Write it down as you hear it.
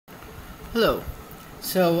Hello.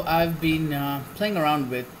 So I've been playing around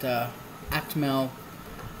with Atmel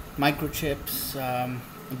microchips,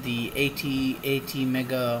 the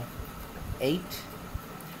ATmega8,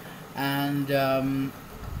 and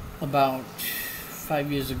about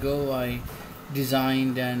 5 years ago I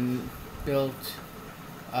designed and built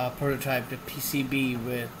prototyped a PCB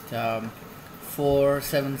with four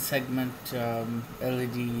 7-segment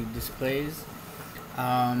LED displays.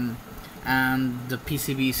 And the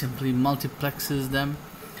PCB simply multiplexes them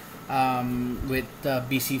with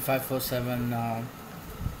BC547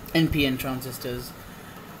 NPN transistors,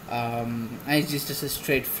 and it's just a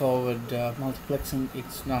straightforward multiplexing.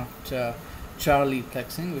 It's not Charlie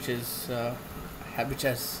plexing, which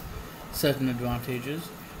has certain advantages.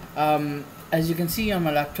 As you can see on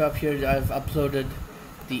my laptop here, I've uploaded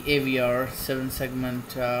the AVR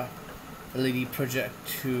 7-segment LED project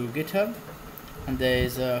to GitHub. And there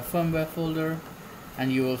is a firmware folder,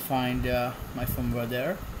 and you will find my firmware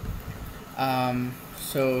there.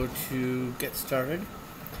 So to get started,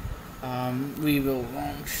 we will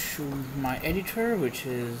launch my editor, which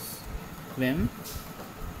is Vim,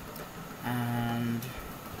 and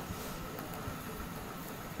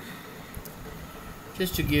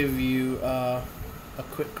just to give you a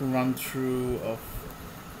quick run through of,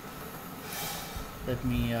 let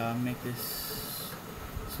me make this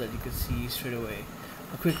so that you can see straight away.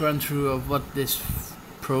 A quick run through of what this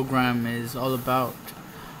program is all about.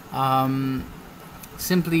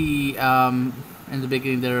 Simply, in the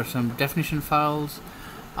beginning, there are some definition files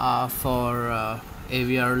for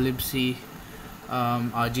AVR libc,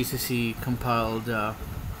 our GCC compiled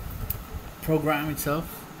program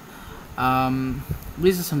itself.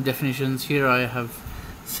 These are some definitions. Here I have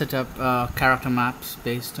set up character maps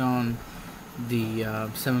based on the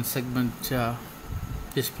 7-segment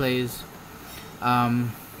displays,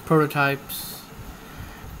 prototypes,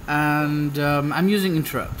 and I'm using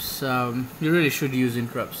interrupts. You really should use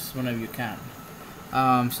interrupts whenever you can.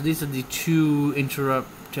 So these are the two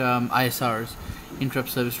interrupt ISRs, interrupt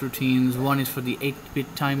service routines. One is for the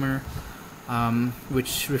 8-bit timer,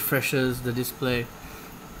 which refreshes the display,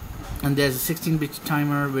 and there's a 16-bit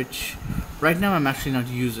timer, which right now I'm actually not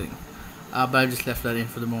using, but I just left that in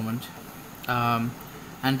for the moment.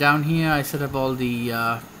 And down here I set up all the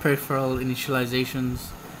peripheral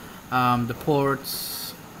initializations, the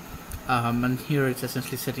ports, and here it's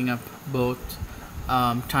essentially setting up both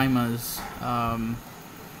timers, and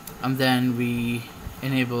then we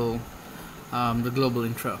enable the global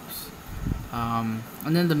interrupts. And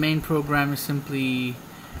then the main program is simply,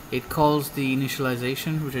 it calls the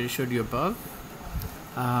initialization, which I showed you above,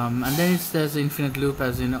 and then there's the infinite loop,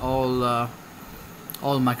 as in all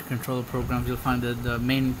microcontroller programs. You'll find that the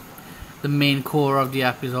main core of the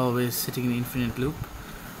app is always sitting in the infinite loop.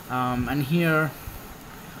 And here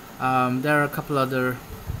there are a couple other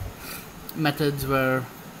methods where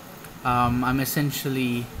I'm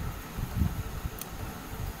essentially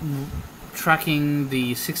tracking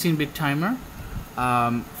the 16-bit timer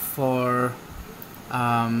for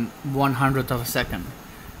 1/100th of a second,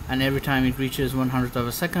 and every time it reaches 1/100th of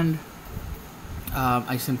a second,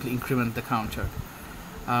 I simply increment the counter.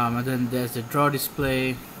 And then there's the draw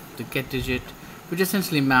display, the get digit, which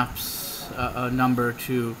essentially maps a number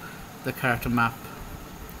to the character map,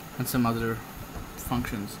 and some other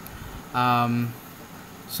functions.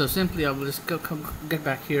 So simply I will just get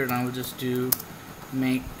back here, and I will just do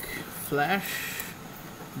make flash,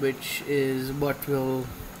 which is what will,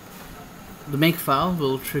 the make file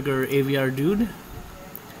will trigger avrdude,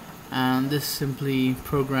 and this simply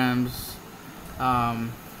programs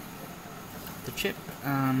the chip.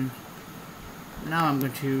 Now I'm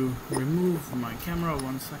going to remove my camera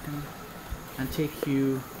 1 second and take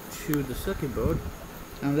you to the circuit board,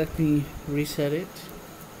 and let me reset it,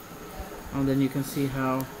 and then you can see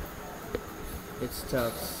how it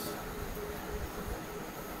starts.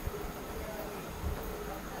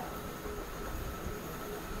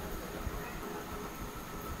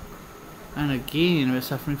 And again, we're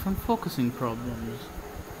suffering from focusing problems.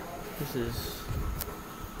 This is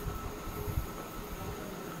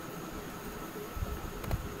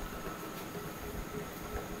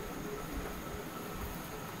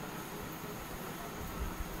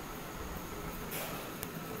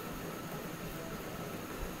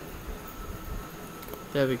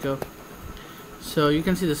there we go. So you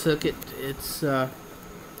can see the circuit.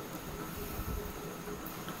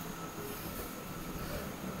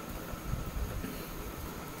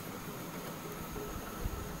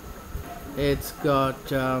 It's got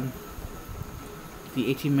the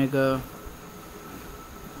ATmega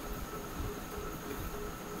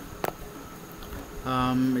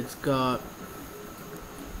it's got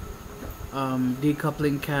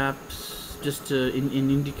decoupling caps, just in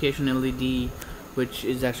indication LED, which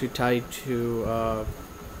is actually tied to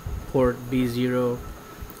port B0.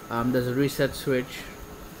 There's a reset switch,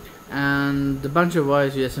 and the bunch of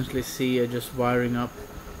wires you essentially see are just wiring up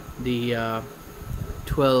the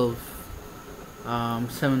 12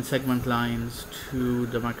 7-segment lines to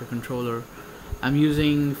the microcontroller. I'm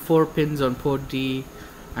using 4 pins on port D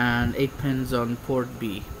and 8 pins on port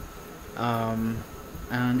B.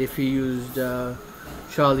 And if you used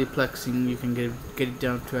Charlie plexing, you can get it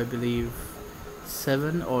down to, I believe,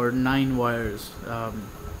 7 or 9 wires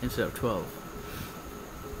instead of 12.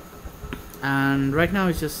 And right now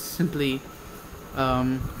it's just simply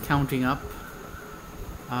counting up,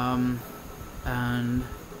 and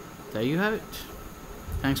there you have it.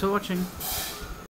 Thanks for watching.